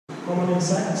Common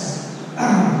insects.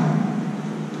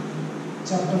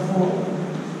 Chapter 4.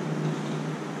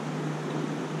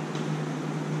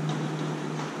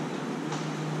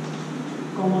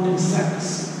 Common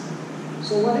insects.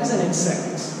 So what is an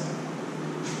insect?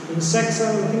 Insects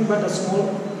are nothing but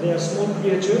they are small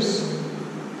creatures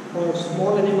or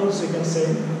small animals, you can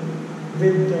say,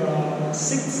 with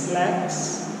 6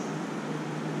 legs,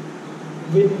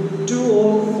 with 2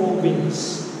 or 4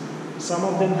 wings. Some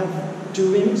of them have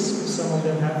 2 wings, some of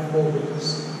them have 4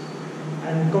 wings.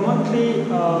 And commonly,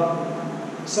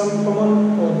 some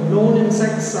common or known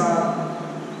insects are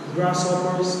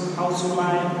grasshoppers,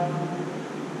 housefly,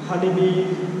 honeybee,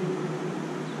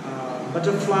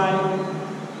 butterfly,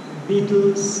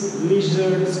 beetles,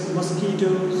 lizards,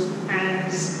 mosquitoes,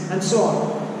 ants, and so on.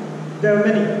 There are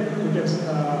many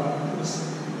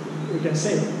we can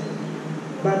say.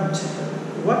 But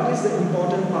what is the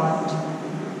important part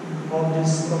of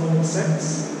these common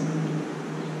insects?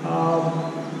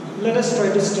 Let us try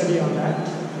to study on that.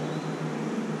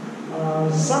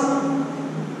 Some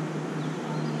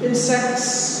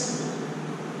insects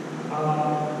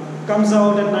comes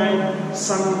out at night,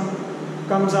 some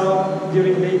comes out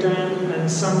during daytime, and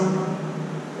some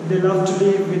they love to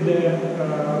live with their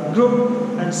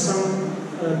group, and some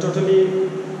totally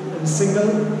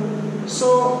single. So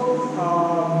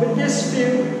with this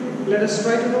few, let us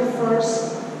try to know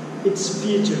first its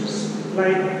features.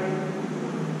 Like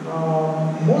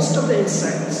most of the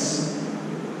insects,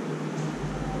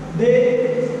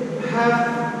 they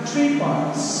have 3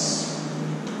 parts.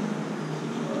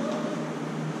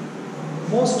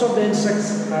 Most of the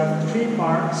insects have 3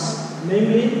 parts,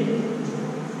 namely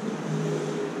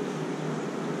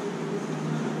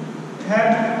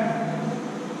head,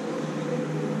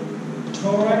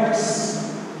 thorax,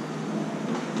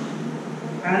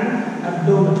 and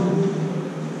abdomen.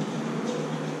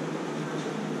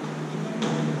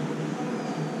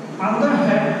 Under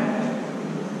head,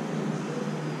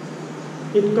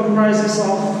 it comprises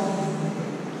of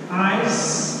eyes,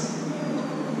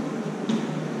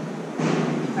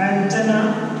 antenna,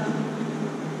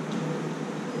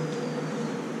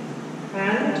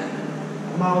 and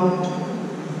mouth.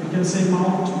 You can say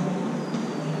mouth.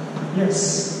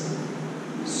 Yes.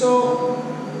 So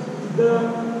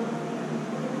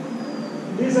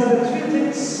these are the 3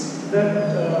 things that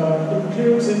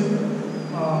includes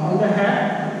on the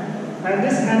head. And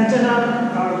these antennae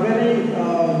are very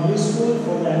useful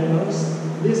for the animals.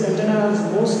 These antennae are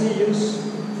mostly used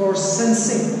for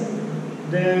sensing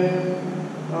their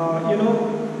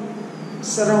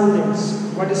surroundings,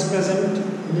 what is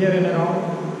present near and around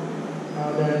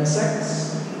the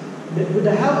insects. With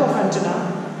the help of antenna,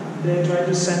 they try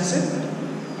to sense it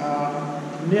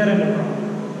near and around.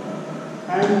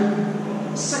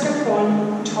 And second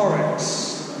point, thorax.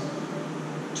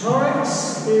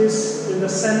 Thorax is in the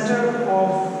center of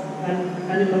an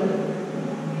animal,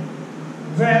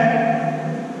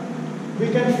 where we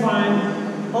can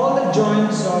find all the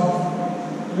joints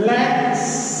of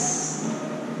legs,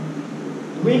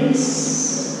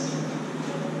 wings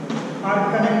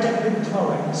are connected with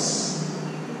thorax.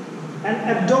 And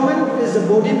abdomen is the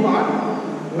body part,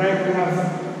 like we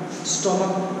have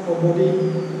stomach or body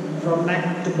from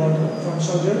neck to bottom, from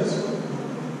shoulders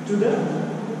to the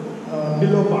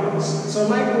below parts. So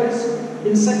likewise,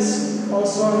 insects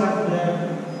also have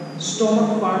their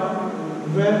stomach part,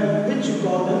 which you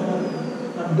call the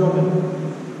abdomen.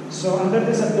 So under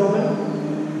this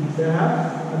abdomen, they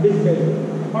have a big belly.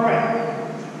 Alright.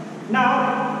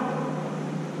 Now,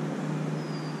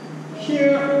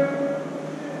 here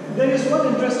there is one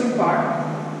interesting part.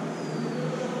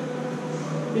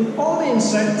 In all the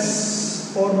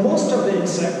insects, or most of the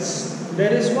insects,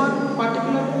 there is one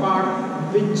particular part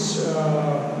which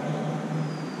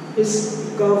is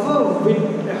covered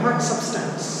with a hard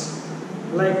substance,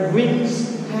 like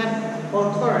wings, head,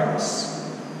 or thorax.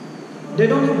 They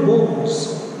don't have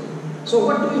bones. So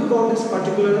what do we call this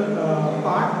particular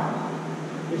part?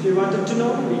 If you wanted to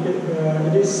know,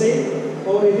 it is said,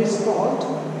 or it is called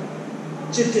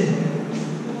chitin.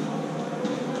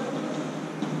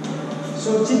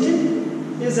 So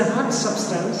chitin is a hard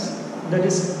substance that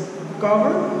is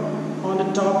covered on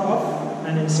the top of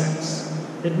an insect.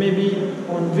 It may be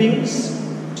on wings,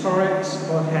 thorax,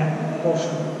 or head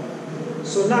portion.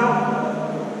 So now,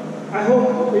 I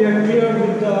hope we are clear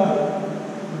with the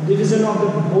division of the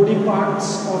body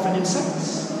parts of an insect.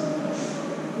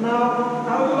 Now,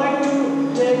 I would like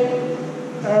to take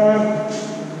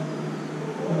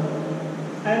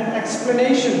an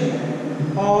explanation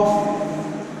of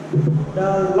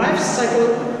the life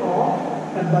cycle of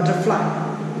a butterfly.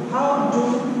 How do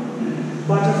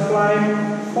butterfly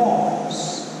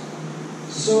forms?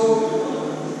 So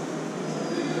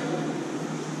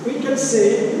we can say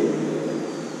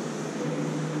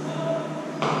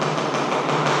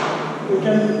we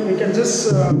can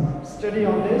just study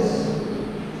on this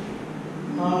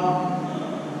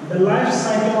the life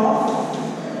cycle of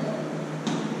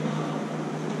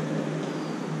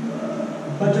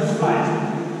butterfly.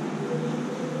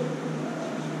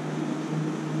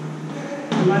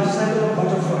 The life cycle of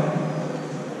butterfly.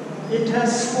 It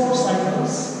has 4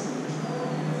 cycles.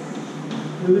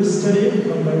 We will study it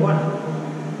one by one.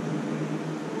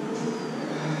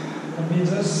 Let me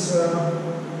just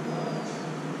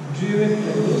do it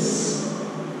like this.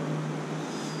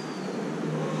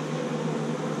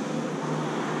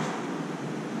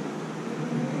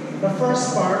 The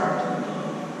first part,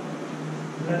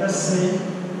 let us say,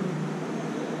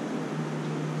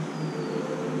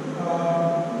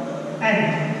 egg.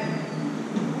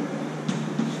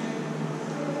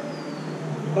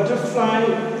 Butterfly,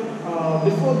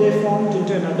 before they formed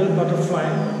into an adult butterfly,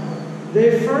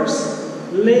 they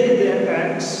first lay their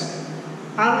eggs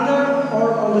under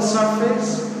or on the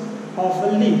surface of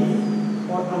a leaf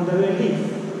or under a leaf.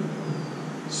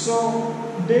 So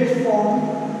they form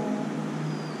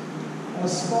a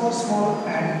small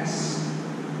eggs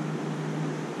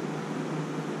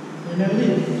in a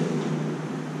leaf,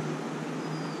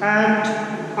 and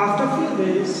after a few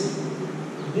days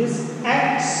these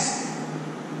eggs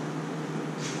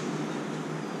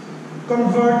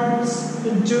converts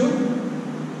into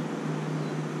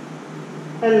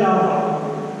a larva.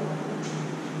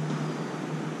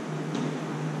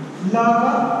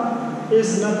 Larva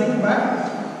is nothing but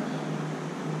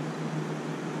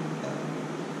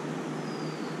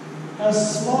a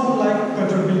small like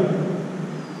caterpillar.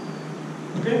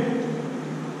 Okay?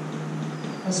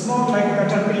 A small like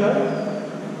caterpillar.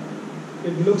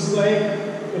 It looks like,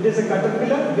 it is a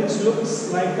caterpillar which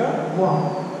looks like a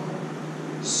worm.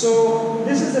 So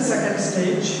this is the second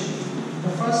stage. The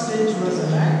first stage was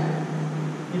an egg.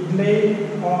 It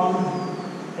lay on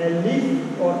a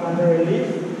leaf or under a leaf,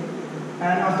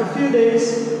 and after a few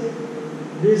days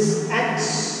these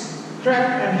eggs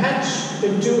crack and hatch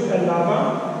into a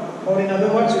larva, or in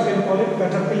other words you can call it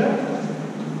caterpillar,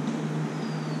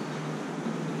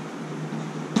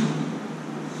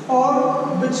 or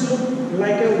which look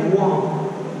like a worm.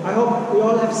 I hope you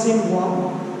all have seen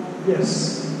worm.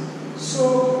 Yes.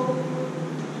 So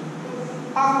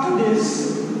after this,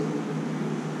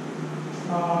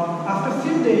 after a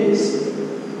few days,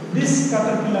 this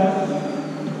caterpillar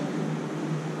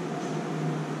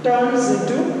turns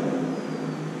into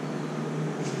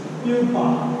pupa.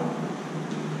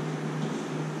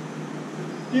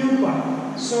 Pupa.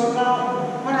 So now,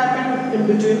 what happened in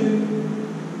between?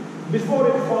 Before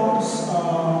it forms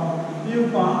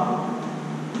pupa,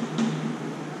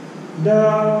 the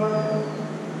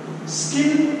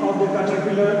skin of the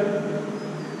caterpillar,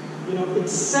 it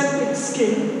set its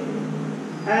skin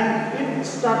and it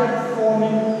started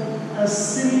forming a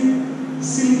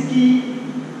silky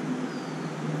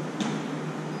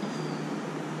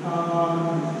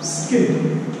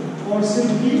skin or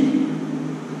silky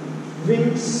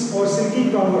wings or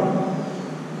silky cover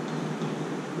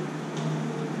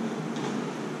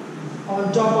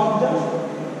on top of the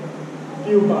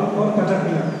pupa or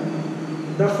caterpillar.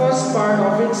 The first part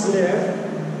of its layer,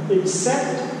 it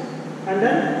set and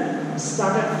then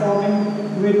started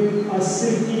forming with a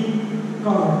silky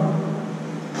cover.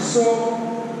 So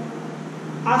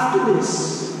after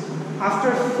this,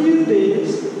 after a few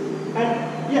days,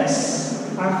 and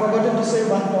yes, I forgot to say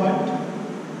one point,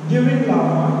 during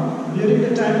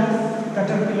the time of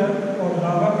caterpillar or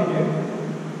larva period,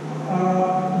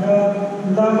 the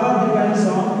larva depends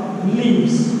on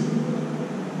leaves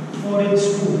for its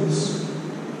foods.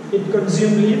 It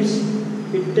consumes leaves,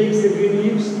 it takes the green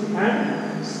leaves and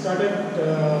started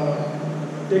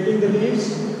taking the leaves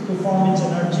to form its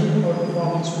energy or to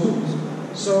form its foods.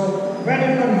 So when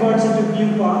it converts into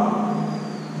pupa,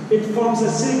 it forms a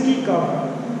silky cover.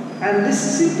 And this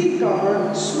silky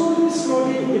cover,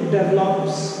 slowly it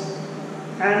develops.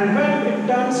 And when it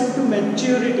turns into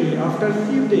maturity after a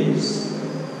few days,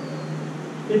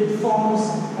 it forms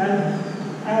an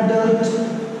adult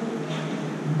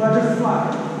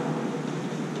butterfly.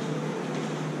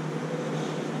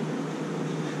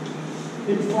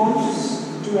 It forms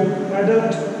to an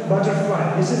adult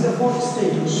butterfly. This is the 4th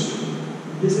stage.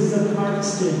 This is the 3rd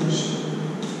stage.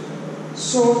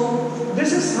 So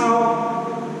this is how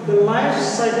the life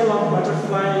cycle of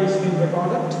butterfly is being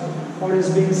recorded or is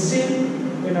being seen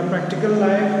in a practical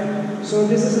life. So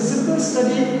this is a simple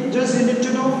study. Just you need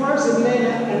to know first it lays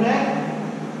an egg.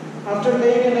 After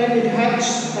laying an egg, it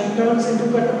hatches and turns into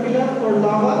caterpillar or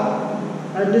larva.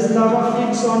 And this larva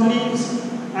feeds on leaves,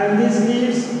 and these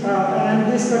leaves,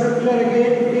 and this caterpillar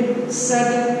again, it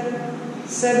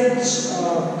shed its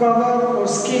cover or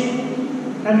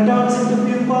skin and turns into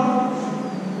pupa.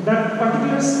 That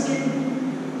particular skin,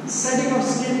 shedding of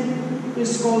skin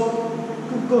is called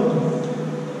cocoon.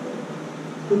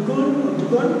 Cocoon.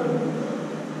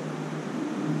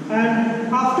 And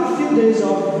after a few days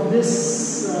of this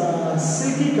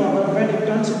silky cover, when it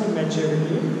turns into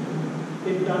maturity,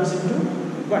 it turns into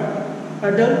what?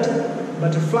 Adult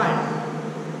butterfly.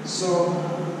 So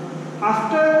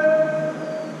after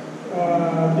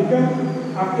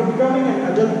becoming an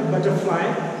adult butterfly,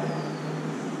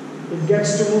 it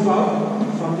gets to move out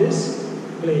from this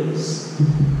place.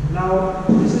 Now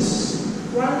this is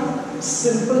one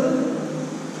simple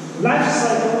life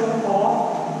cycle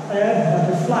of a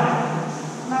butterfly.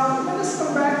 Now let us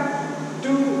come back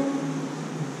to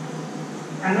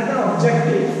another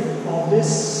objective of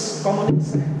this common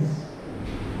insect.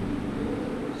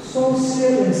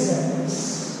 Social insects.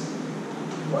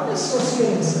 What is social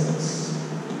insects?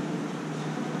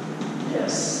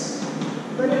 Yes,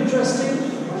 very interesting.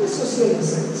 What is social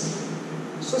insects?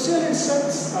 Social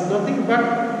insects are nothing but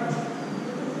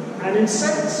an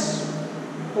insect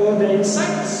or the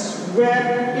insects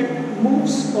where it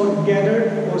moves or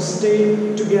gathered or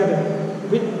stay together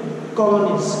with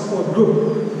colonies or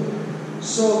group.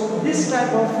 So this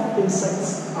type of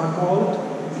insects are called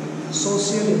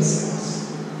social insects.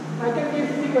 I can give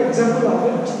you an example of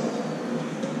it,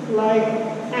 like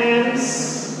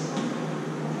ants.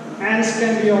 Ants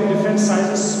can be of different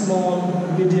sizes, small,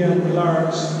 medium,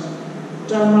 large.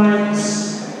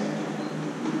 Termites,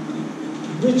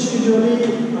 which usually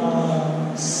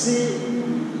see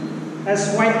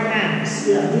as white ants.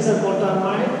 Yeah, these are called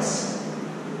termites.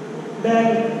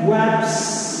 Then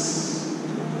wasps,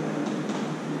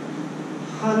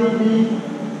 honeybee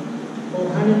or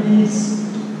honeybees,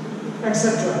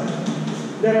 etc.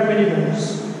 There are many more,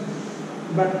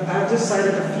 but I have just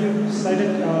cited a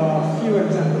few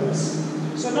examples.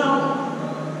 So now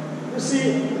you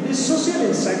see, these social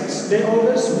insects, they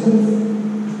always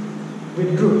move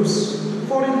with groups.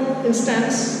 For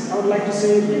instance, I would like to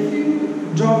say, if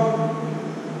you drop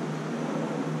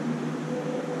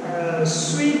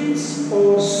sweets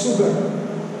or sugar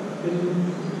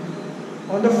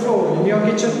on the floor in your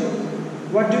kitchen,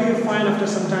 what do you find after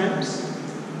some time?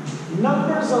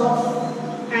 Numbers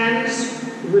of ants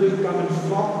will come and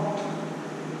flock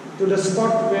to the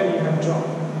spot where you have dropped.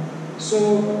 So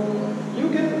you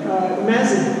can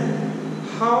imagine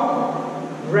how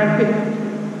rapid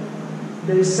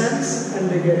they sense and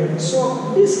they gather.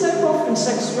 So this type of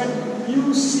insects, when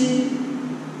you see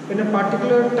in a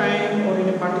particular time or in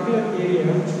a particular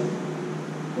area,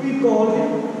 we call it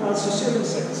as social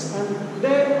insects, and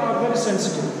they are very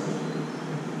sensitive.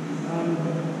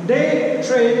 They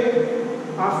trade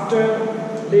after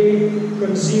they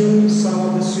consume some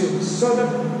of the sweets, so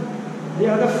that the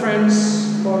other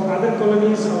friends or other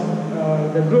colonies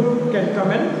of the group can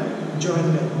come and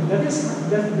join them.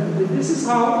 This is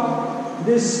how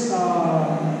these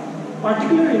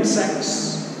particular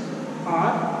insects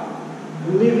are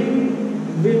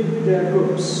living with their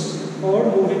groups or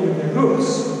moving with their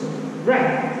groups.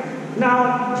 Right.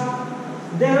 Now,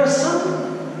 there are some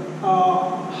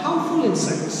harmful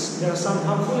insects. There are some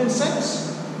harmful insects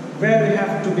where we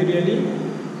have to be really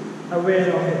aware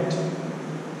of it.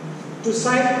 To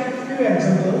cite a few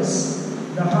examples,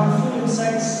 the harmful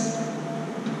insects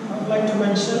I would like to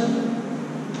mention.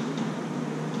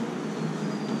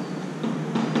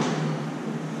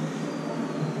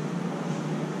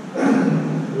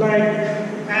 Like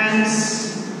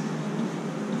ants,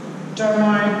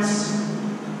 termites,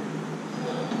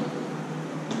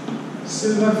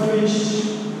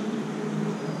 silverfish,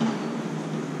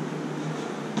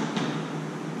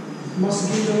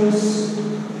 mosquitoes,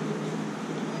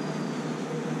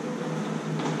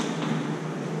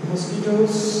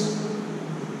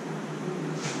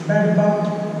 bedbug,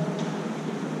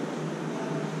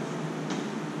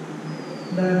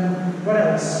 then what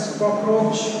else?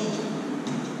 Cockroach,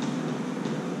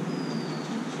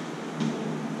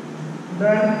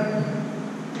 then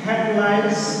head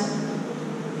lice,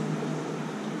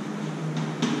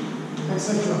 etc.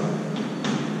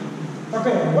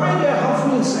 Okay, why they are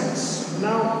harmful insects?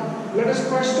 Now, let us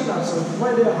question ourselves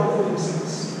why they are harmful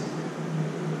insects.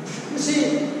 You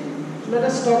see, let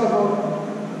us talk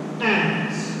about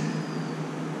ants.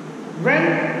 When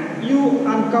you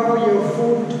uncover your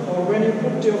food, or when you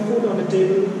put your food on the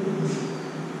table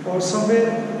or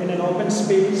somewhere in an open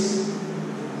space,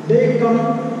 they come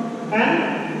and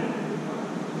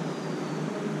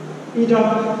eat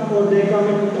up, or they come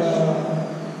and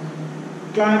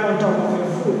climb on top of your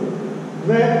food.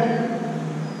 Where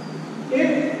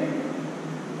it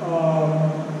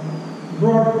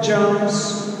brought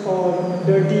germs or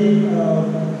dirty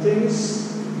things,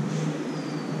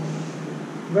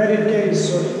 where it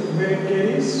carries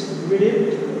with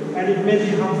it, and it may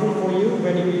be harmful for you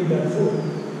when you eat that food.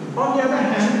 On the other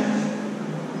hand,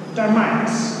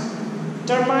 termites.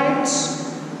 Termites,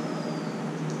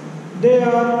 they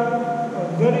are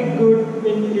very good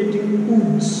in eating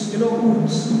woods. You know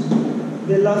woods.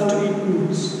 They love to eat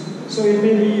woods. So it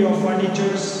may be your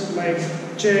furnitures like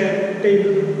chair,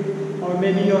 table, or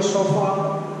maybe your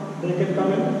sofa. They can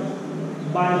come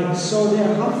and bite it. So they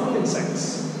are harmful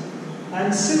insects.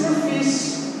 And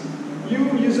silverfish, we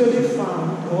usually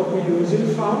found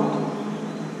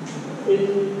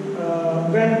in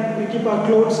when we keep our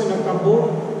clothes in a cupboard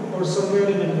or somewhere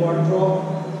in a wardrobe.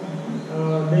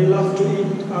 They love to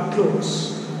eat our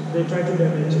clothes. They try to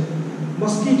damage it.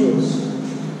 Mosquitoes.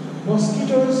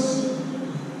 Mosquitoes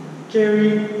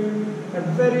carry a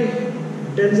very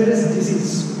dangerous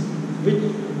disease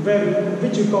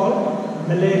which we call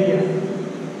malaria.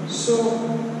 So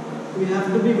we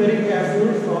have to be very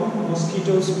careful from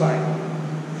mosquitoes bite.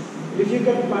 If you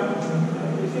get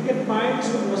bites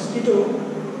with mosquito,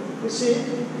 you see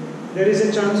there is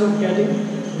a chance of getting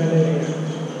malaria.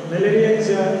 Malaria is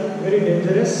a very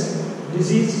dangerous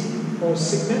disease or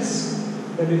sickness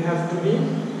that you have to be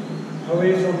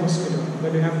away from mosquito.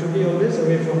 But you have to be always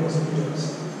away from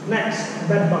mosquitoes. Next,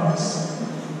 bed bugs.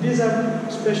 These are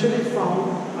specially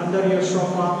found under your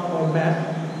sofa or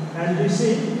bed, and you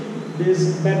see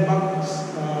these bed bugs.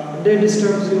 They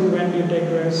disturb you when you take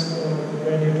rest or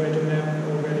when you try to nap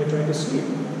or when you try to sleep.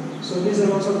 So these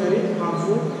are also very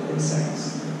harmful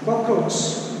insects.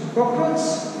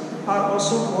 Cockroaches are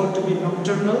also called to be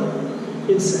nocturnal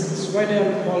insects. Why they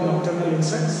are called nocturnal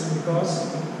insects?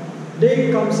 Because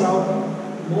they comes out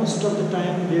most of the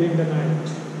time during the night.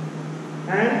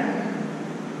 And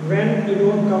when you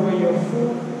don't cover your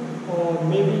food, or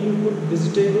maybe you put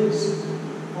vegetables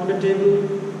on the table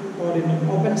or in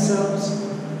open shelves,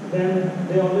 then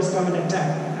they always come and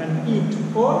attack and eat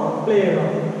or play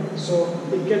around. So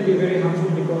it can be very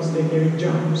harmful because they carry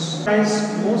germs.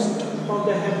 Most of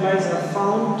the head lice are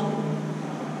found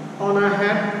on our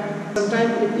head.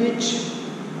 Sometimes it itch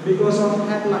because of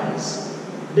head lice.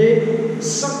 They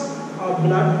suck our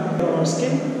blood or our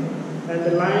skin, and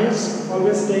the lice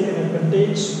always take an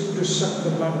advantage to suck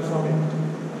the blood from it.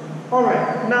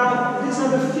 Alright, now these are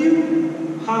the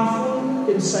few harmful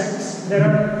insects. There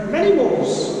are many more,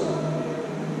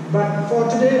 but for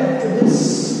today, up to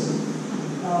this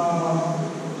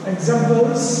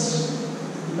examples,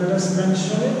 let us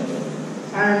mention it.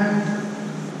 And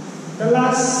the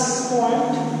last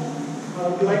point I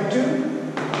would like to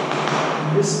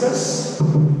discuss,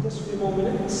 just a few more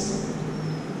minutes,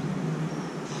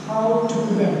 how to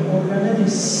prevent, or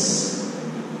remedies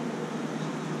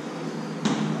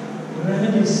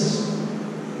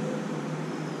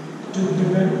to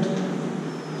prevent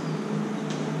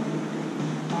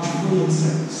harmful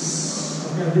insects.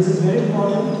 Okay, this is very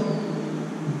important.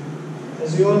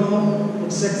 As you all know,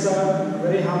 insects are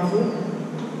very harmful.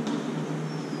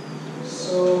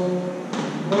 So,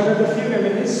 what are the few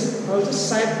remedies? I'll just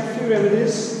cite a few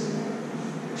remedies.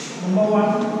 Number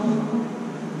one,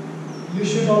 you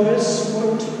should always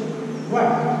put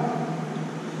what?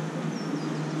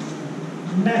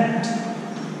 Net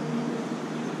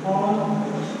on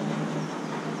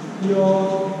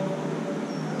your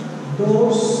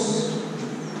doors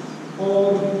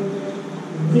or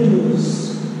windows.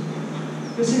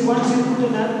 You see, once you put a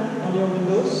net on your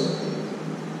windows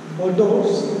or doors,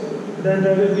 then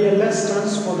there will be a less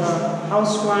chance for the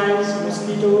houseflies,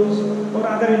 mosquitoes, or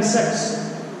other insects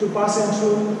to pass in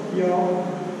through your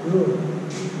room.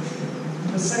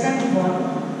 The second one,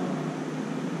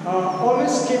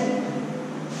 always keep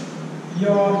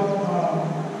your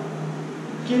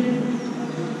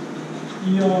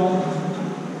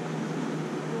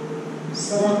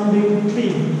surrounding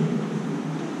clean.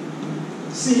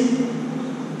 You see,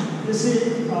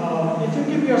 if you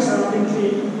keep your surrounding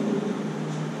clean,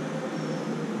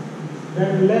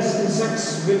 then less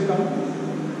insects will come.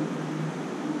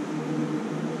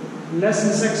 Less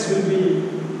insects will be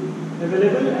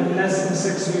available, and less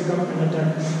insects will come and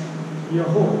attack your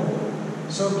home.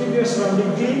 So keep your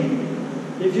surrounding clean.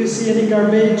 If you see any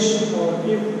garbage or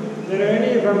if there are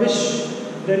any rubbish,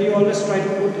 then you always try to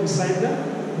put inside the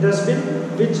dustbin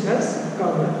which has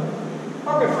covered.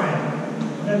 Okay, fine.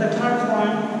 And the third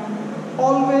point,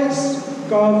 always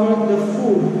cover the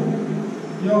food.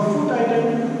 Your food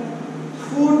item,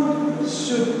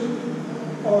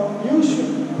 you should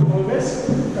always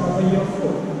cover your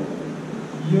food.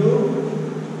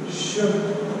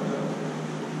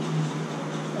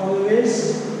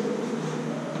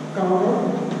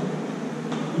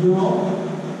 your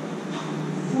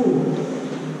food.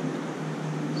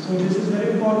 So this is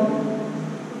very important.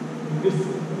 If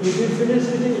you finish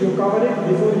eating, you cover it.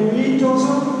 Before you eat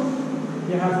also,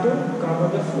 you have to cover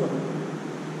the food.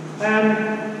 And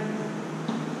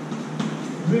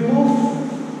remove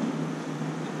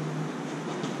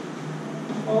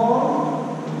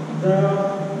all the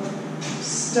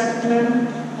stagnant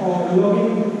or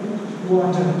logging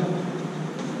water.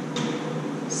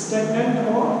 Stagnant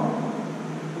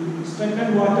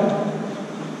water.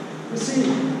 You see,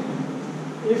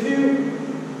 if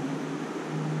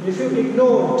you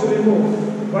ignore to remove,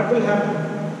 what will happen?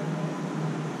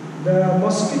 The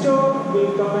mosquito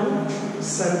will come and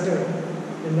shelter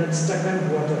in that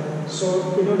stagnant water.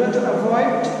 So in order to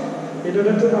avoid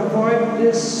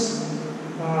this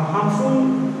harmful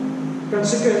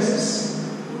consequences,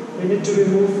 we need to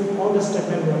remove all the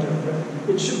stagnant water.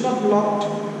 It should not locked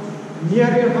near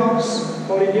your house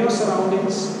or in your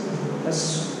surroundings.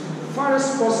 As far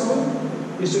as possible,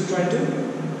 you should try to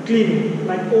clean it,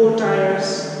 like old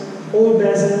tires, old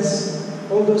basins,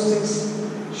 all those things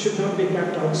should not be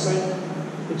kept outside.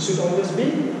 It should always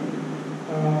be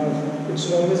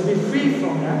free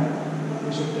from that.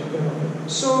 We should take care of it.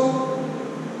 So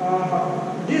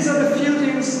these are the few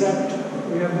things that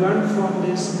we have learned from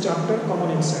this chapter,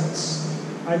 Common Insects.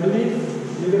 I believe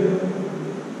it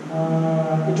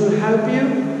will help you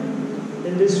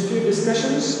in these few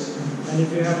discussions. And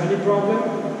if you have any problem,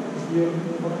 you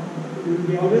will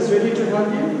be always ready to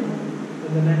help you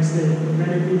in the next day when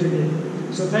you meet again.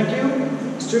 So thank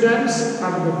you, students.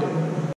 Have a good day.